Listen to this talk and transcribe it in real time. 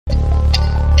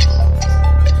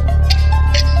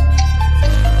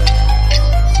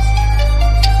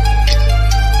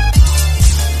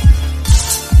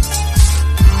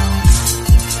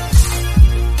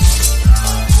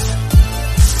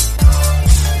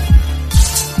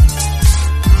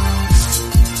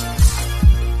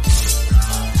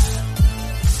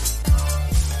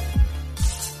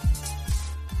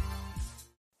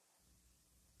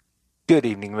Good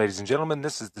evening, ladies and gentlemen.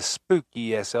 This is the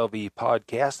Spooky SLV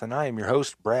podcast, and I am your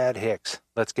host, Brad Hicks.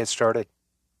 Let's get started.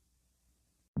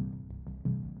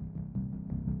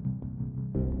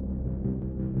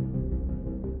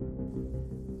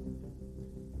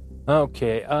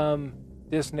 Okay,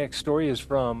 this next story is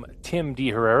from Tim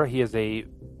D. Herrera. He is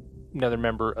another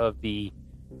member of the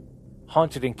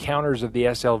Haunted Encounters of the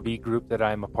SLV group that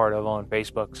I'm a part of on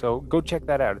Facebook. So go check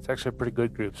that out. It's actually a pretty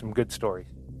good group, some good stories.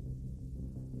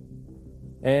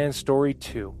 And story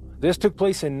 2. This took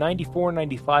place in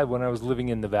 94-95 when I was living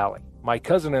in the valley. My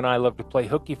cousin and I loved to play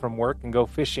hooky from work and go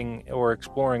fishing or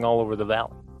exploring all over the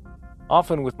valley,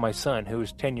 often with my son, who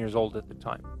was 10 years old at the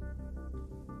time.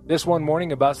 This one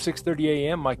morning, about 6:30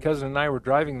 a.m., my cousin and I were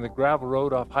driving the gravel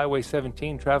road off Highway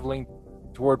 17, traveling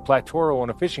toward Platoro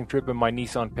on a fishing trip in my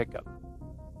Nissan pickup.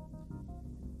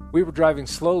 We were driving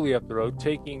slowly up the road,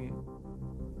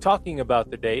 talking about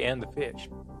the day and the fish,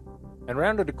 and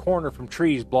rounded a corner from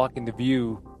trees blocking the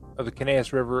view of the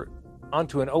Canais River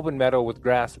onto an open meadow with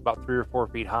grass about 3 or 4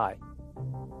 feet high.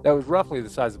 That was roughly the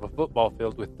size of a football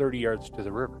field with 30 yards to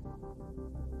the river.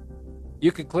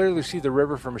 You could clearly see the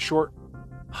river from a short,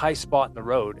 high spot in the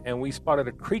road, and we spotted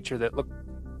a creature that looked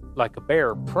like a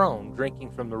bear prone, drinking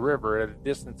from the river at a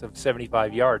distance of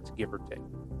 75 yards, give or take.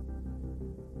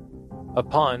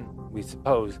 Upon, we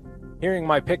suppose, hearing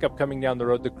my pickup coming down the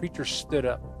road, the creature stood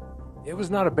up. It was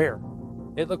not a bear.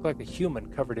 It looked like a human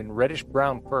covered in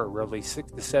reddish-brown fur, roughly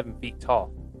 6 to 7 feet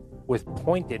tall, with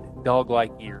pointed,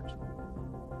 dog-like ears.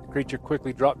 The creature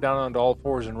quickly dropped down onto all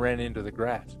fours and ran into the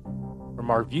grass. From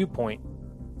our viewpoint,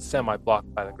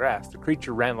 semi-blocked by the grass, the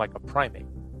creature ran like a primate,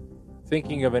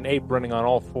 thinking of an ape running on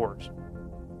all fours.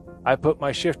 I put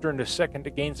my shifter into second to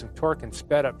gain some torque and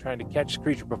sped up, trying to catch the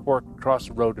creature before it could cross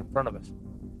the road in front of us.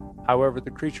 However, the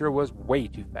creature was way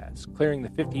too fast, clearing the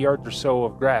 50 yards or so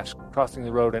of grass, crossing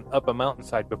the road and up a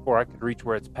mountainside before I could reach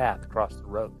where its path crossed the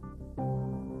road.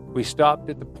 We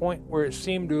stopped at the point where it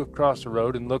seemed to have crossed the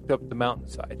road and looked up the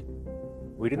mountainside.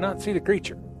 We did not see the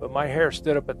creature, but my hair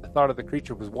stood up at the thought of the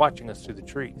creature was watching us through the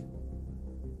trees.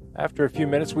 After a few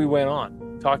minutes, we went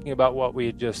on, talking about what we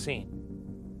had just seen.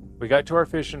 We got to our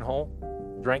fishing hole,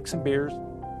 drank some beers,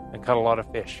 and caught a lot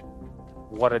of fish.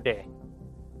 What a day.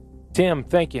 Tim,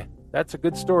 thank you. That's a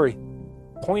good story.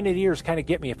 Pointed ears kind of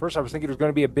get me. At first I was thinking it was going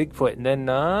to be a Bigfoot, and then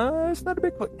it's not a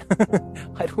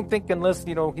Bigfoot. I don't think unless,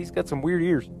 he's got some weird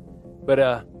ears.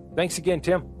 But thanks again,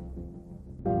 Tim.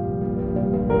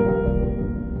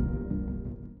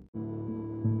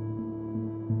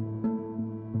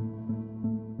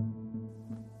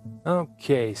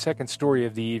 Okay, second story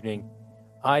of the evening.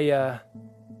 I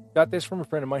got this from a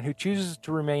friend of mine who chooses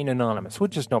to remain anonymous,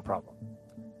 which is no problem.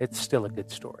 It's still a good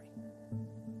story.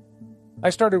 I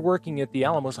started working at the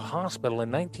Alamosa Hospital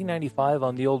in 1995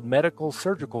 on the old medical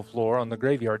surgical floor on the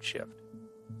graveyard shift.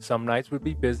 Some nights would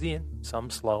be busy and some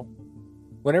slow.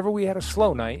 Whenever we had a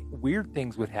slow night, weird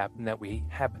things would happen that we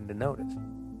happened to notice.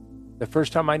 The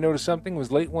first time I noticed something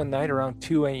was late one night around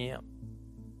 2 a.m.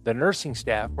 The nursing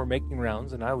staff were making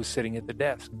rounds and I was sitting at the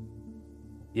desk.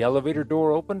 The elevator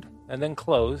door opened and then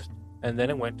closed, and then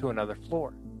it went to another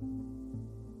floor.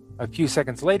 A few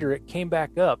seconds later, it came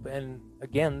back up, and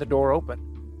again the door opened.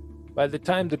 By the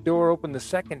time the door opened the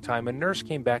second time, a nurse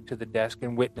came back to the desk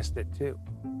and witnessed it too.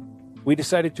 We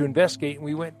decided to investigate, and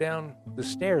we went down the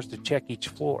stairs to check each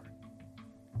floor.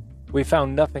 We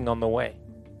found nothing on the way.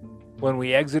 When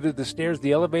we exited the stairs,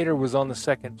 the elevator was on the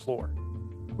second floor.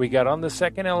 We got on the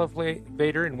second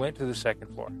elevator and went to the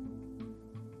second floor.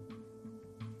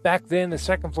 Back then, the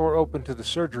second floor opened to the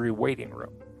surgery waiting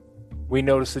room. We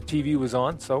noticed the TV was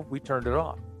on, so we turned it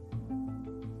off.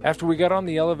 After we got on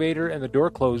the elevator and the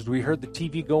door closed, we heard the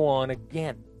TV go on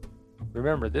again.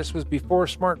 Remember, this was before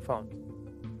smartphones.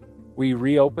 We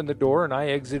reopened the door and I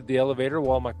exited the elevator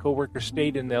while my coworker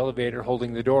stayed in the elevator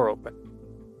holding the door open.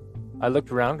 I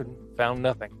looked around and found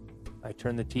nothing. I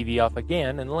turned the TV off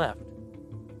again and left.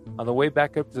 On the way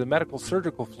back up to the medical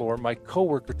surgical floor, my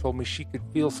coworker told me she could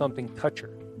feel something touch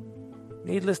her.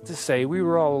 Needless to say, we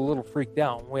were all a little freaked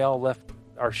out, and we all left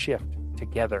our shift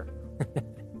together.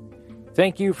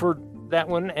 Thank you for that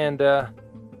one, and I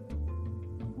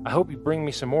hope you bring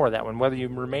me some more of that one, whether you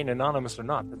remain anonymous or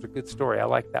not. That's a good story. I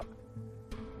like that one.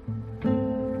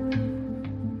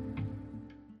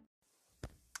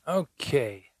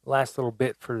 Okay, last little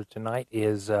bit for tonight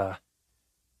is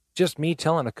just me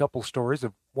telling a couple stories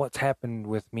of what's happened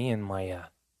with me and my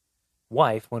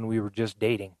wife when we were just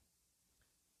dating.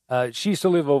 She used to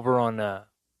live over on,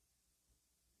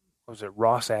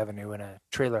 Ross Avenue in a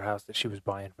trailer house that she was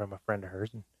buying from a friend of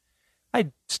hers. And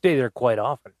I'd stay there quite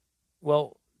often.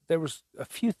 Well, there was a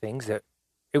few things that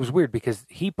it was weird because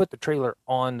he put the trailer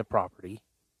on the property.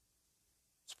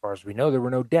 As far as we know, there were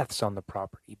no deaths on the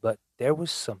property, but there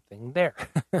was something there.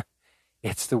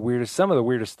 It's the weirdest. Some of the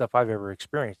weirdest stuff I've ever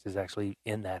experienced is actually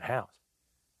in that house.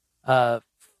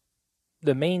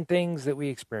 The main things that we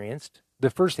experienced, the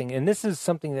first thing, and this is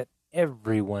something that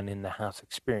everyone in the house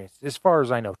experienced, as far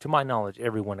as I know, to my knowledge,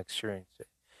 everyone experienced it.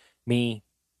 Me,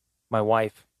 my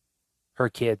wife, her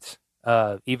kids,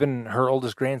 even her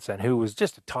oldest grandson, who was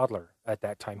just a toddler at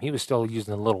that time. He was still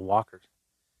using the little walkers.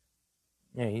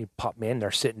 You know, you pop them in,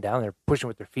 they're sitting down, they're pushing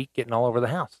with their feet, getting all over the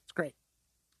house. It's great.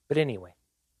 But anyway,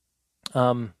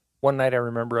 one night I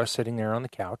remember us sitting there on the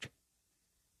couch,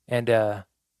 and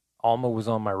Alma was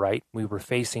on my right. We were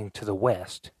facing to the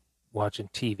west, watching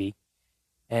TV,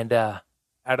 and out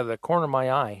of the corner of my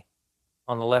eye,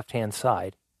 on the left-hand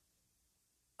side,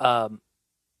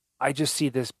 I just see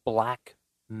this black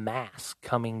mass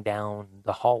coming down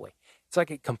the hallway. It's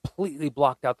like it completely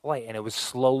blocked out the light, and it was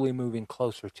slowly moving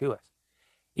closer to us.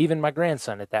 Even my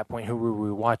grandson at that point, who we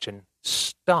were watching,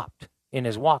 stopped in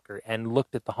his walker and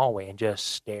looked at the hallway and just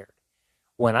stared.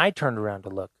 When I turned around to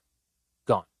look,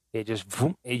 gone. It just,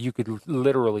 you could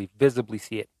literally visibly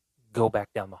see it go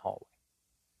back down the hallway.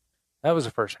 That was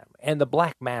the first time. And the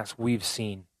black mass we've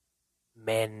seen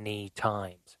many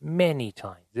times. Many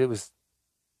times. It was,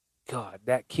 God,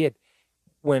 that kid,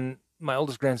 when my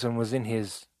oldest grandson was in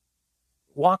his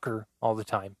walker all the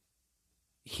time,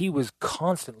 he was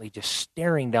constantly just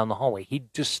staring down the hallway.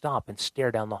 He'd just stop and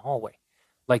stare down the hallway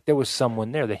like there was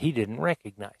someone there that he didn't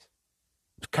recognize.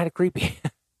 It was kind of creepy.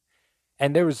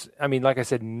 And there was, I mean, like I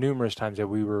said, numerous times that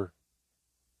we were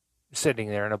sitting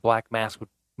there and a black mass would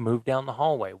move down the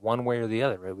hallway, one way or the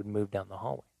other. It would move down the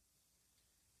hallway.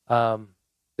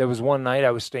 There was one night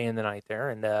I was staying the night there,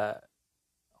 and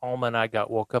Alma and I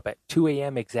got woke up at 2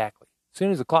 a.m. exactly. As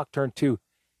soon as the clock turned 2,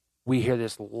 we hear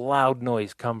this loud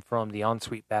noise come from the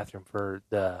ensuite bathroom for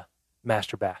the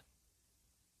master bath.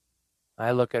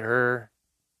 I look at her.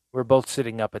 We're both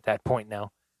sitting up at that point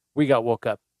now. We got woke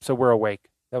up, so we're awake.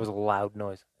 That was a loud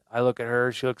noise. I look at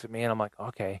her. She looks at me, and I'm like,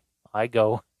 okay. I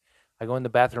go in the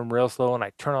bathroom real slow, and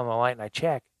I turn on the light, and I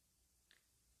check.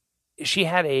 She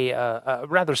had a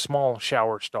rather small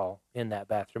shower stall in that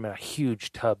bathroom and a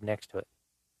huge tub next to it.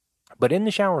 But in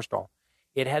the shower stall,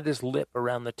 it had this lip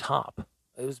around the top.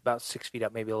 It was about 6 feet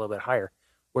up, maybe a little bit higher,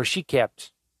 where she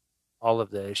kept all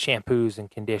of the shampoos and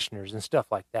conditioners and stuff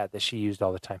like that she used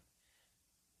all the time.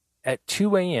 At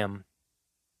 2 a.m.,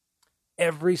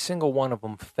 every single one of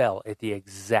them fell at the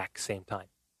exact same time.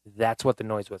 That's what the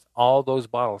noise was. All those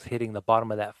bottles hitting the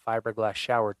bottom of that fiberglass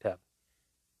shower tub,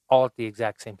 all at the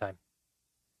exact same time.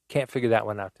 Can't figure that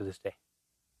one out to this day.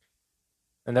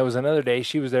 And that was another day.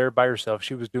 She was there by herself.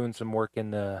 She was doing some work in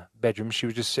the bedroom. She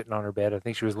was just sitting on her bed. I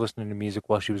think she was listening to music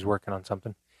while she was working on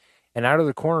something. And out of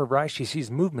the corner of her eye, she sees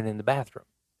movement in the bathroom.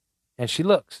 And she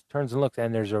turns and looks,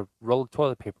 and there's a roll of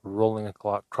toilet paper rolling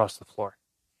across the floor.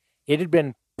 It had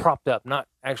been propped up, not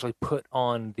actually put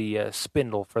on the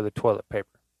spindle for the toilet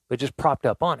paper, but just propped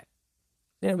up on it.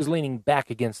 Then it was leaning back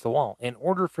against the wall. In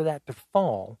order for that to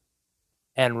fall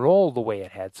and roll the way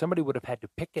it had, somebody would have had to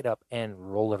pick it up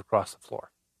and roll it across the floor.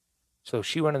 So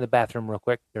she went in the bathroom real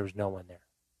quick. There was no one there.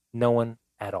 No one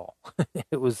at all.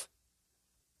 It was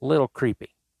a little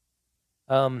creepy.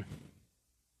 Trying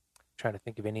to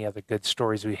think of any other good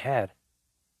stories we had.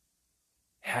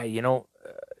 Yeah,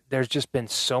 there's just been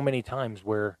so many times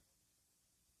where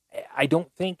I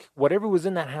don't think, whatever was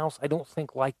in that house, I don't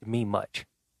think liked me much.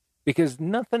 Because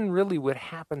nothing really would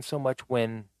happen so much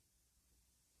when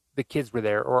the kids were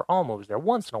there or Alma was there.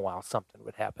 Once in a while something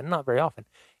would happen, not very often.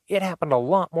 It happened a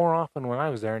lot more often when I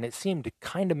was there, and it seemed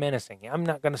kind of menacing. I'm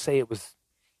not going to say it was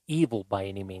evil by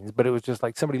any means, but it was just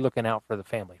like somebody looking out for the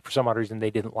family. For some odd reason,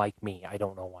 they didn't like me. I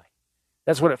don't know why.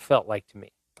 That's what it felt like to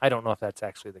me. I don't know if that's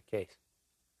actually the case.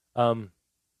 But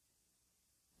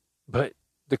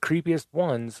the creepiest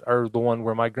ones are the one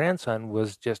where my grandson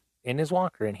was just in his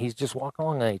walker, and he's just walking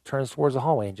along, and he turns towards the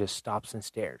hallway and just stops and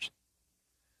stares.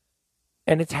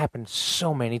 And it's happened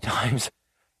so many times.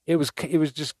 It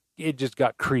just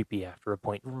got creepy after a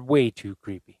point, way too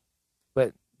creepy.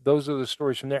 But those are the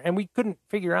stories from there. And we couldn't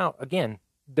figure out, again,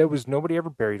 there was nobody ever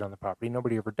buried on the property.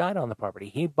 Nobody ever died on the property.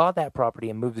 He bought that property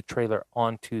and moved the trailer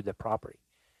onto the property.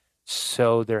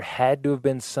 So there had to have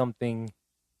been something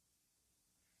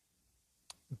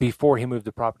before he moved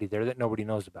the property there that nobody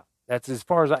knows about. That's as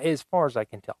far as I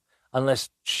can tell. Unless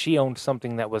she owned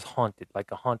something that was haunted,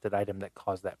 like a haunted item that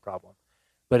caused that problem.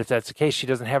 But if that's the case, she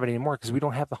doesn't have it anymore because we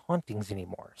don't have the hauntings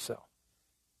anymore. So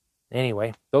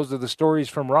anyway, those are the stories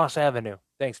from Ross Avenue.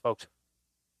 Thanks, folks.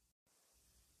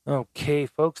 Okay,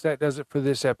 folks, that does it for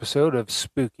this episode of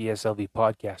Spooky SLV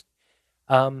Podcast.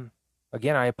 Um,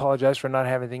 Again, I apologize for not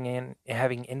having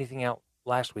anything out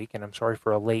last week, and I'm sorry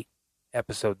for a late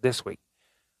episode this week.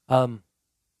 I'm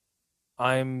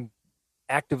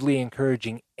actively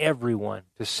encouraging everyone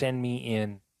to send me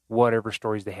in whatever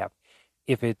stories they have.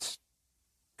 If it's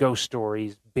ghost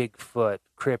stories, Bigfoot,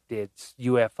 cryptids,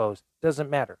 UFOs, doesn't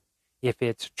matter. If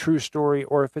it's a true story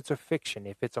or if it's a fiction,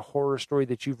 if it's a horror story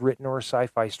that you've written or a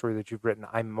sci-fi story that you've written,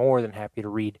 I'm more than happy to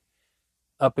read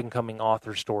up and coming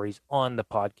author stories on the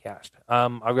podcast.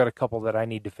 I've got a couple that I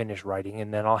need to finish writing,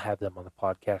 and then I'll have them on the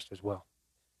podcast as well.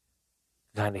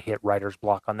 Kind of hit writer's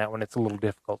block on that one. It's a little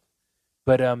difficult.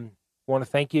 But want to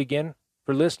thank you again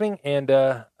for listening. And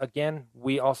again,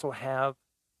 we also have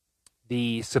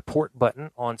the support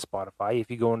button on Spotify.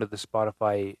 If you go into the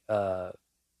Spotify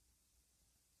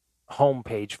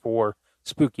homepage for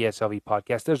Spooky SLV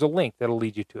Podcast, there's a link that'll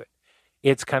lead you to it.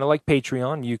 It's kind of like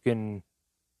Patreon. You can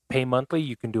pay monthly.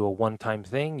 You can do a one-time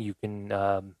thing. You can,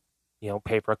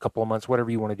 pay for a couple of months, whatever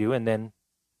you want to do, and then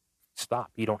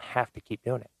stop. You don't have to keep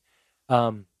doing it.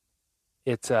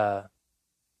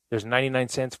 There's 99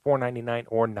 cents, $4.99,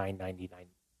 or $9.99.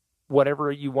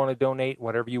 Whatever you want to donate,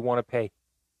 whatever you want to pay,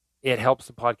 it helps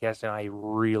the podcast, and I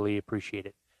really appreciate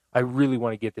it. I really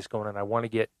want to get this going, and I want to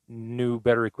get new,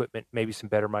 better equipment, maybe some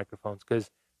better microphones, because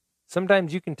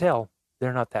sometimes you can tell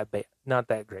they're not that bad, not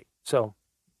that great. So,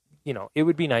 it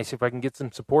would be nice if I can get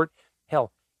some support.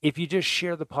 Hell, if you just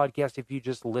share the podcast, if you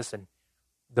just listen,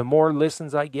 the more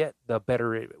listens I get, the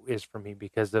better it is for me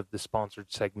because of the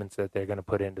sponsored segments that they're going to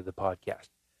put into the podcast.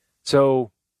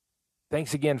 So,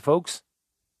 thanks again, folks.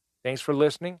 Thanks for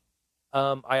listening.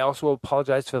 I also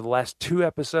apologize for the last 2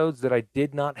 episodes that I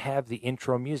did not have the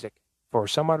intro music. For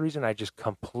some odd reason, I just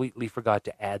completely forgot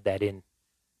to add that in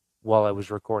while I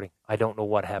was recording. I don't know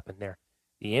what happened there.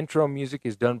 The intro music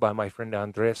is done by my friend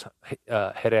Andres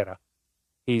Herrera.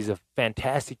 He's a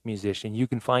fantastic musician. You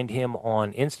can find him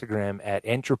on Instagram at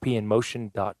Entropy in Motion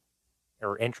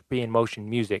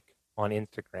Music on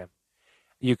Instagram.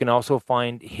 You can also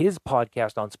find his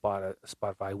podcast on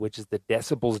Spotify, which is the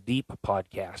Decibels Deep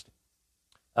podcast.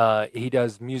 He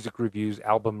does music reviews,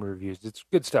 album reviews. It's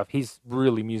good stuff. He's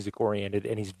really music oriented,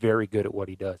 and he's very good at what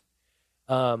he does.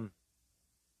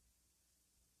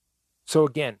 So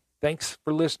again, thanks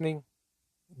for listening.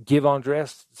 Give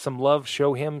Andres some love.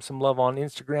 Show him some love on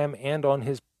Instagram and on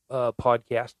his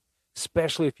podcast,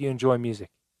 especially if you enjoy music.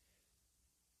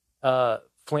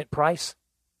 Flint Price,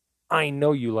 I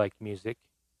know you like music.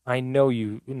 I know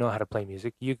you know how to play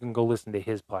music. You can go listen to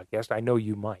his podcast. I know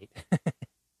you might.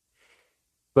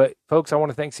 But, folks, I want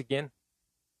to thanks again.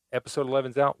 Episode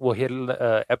 11's out. We'll hit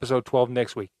episode 12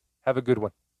 next week. Have a good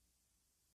one.